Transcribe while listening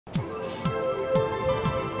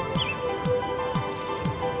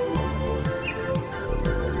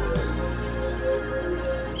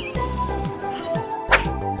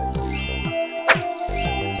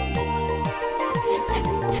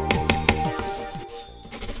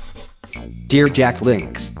Dear Jack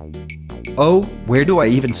Links. Oh, where do I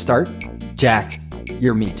even start? Jack,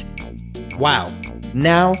 your meat. Wow.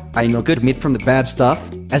 Now, I know good meat from the bad stuff,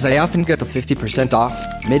 as I often get the 50% off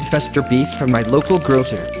mid-fester beef from my local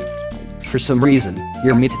grocer. For some reason,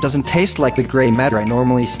 your meat doesn't taste like the gray matter I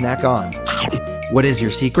normally snack on. What is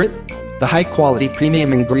your secret? The high-quality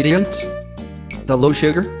premium ingredients? The low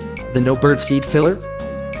sugar? The no birdseed filler?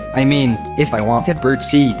 I mean, if I wanted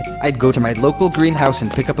birdseed, I'd go to my local greenhouse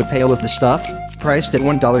and pick up a pail of the stuff, priced at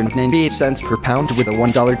 $1.98 per pound with a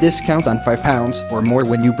 $1 discount on 5 pounds or more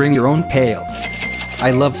when you bring your own pail.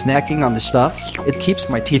 I love snacking on the stuff, it keeps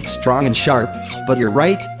my teeth strong and sharp, but you're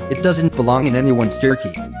right, it doesn't belong in anyone's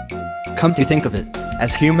jerky. Come to think of it,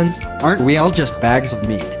 as humans, aren't we all just bags of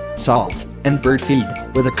meat, salt, and bird feed,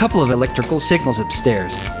 with a couple of electrical signals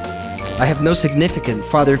upstairs? I have no significant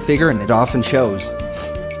father figure and it often shows.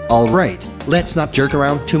 Alright, let's not jerk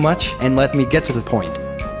around too much and let me get to the point.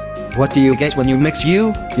 What do you get when you mix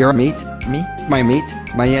you, your meat, me,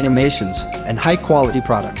 my animations, and high-quality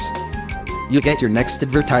products? You get your next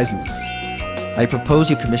advertisement. I propose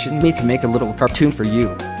you commission me to make a little cartoon for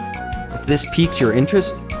you. If this piques your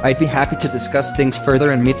interest, I'd be happy to discuss things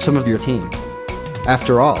further and meet some of your team.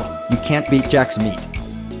 After all, you can't beat Jack's meat.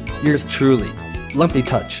 Yours truly, Lumpy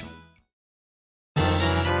Touch.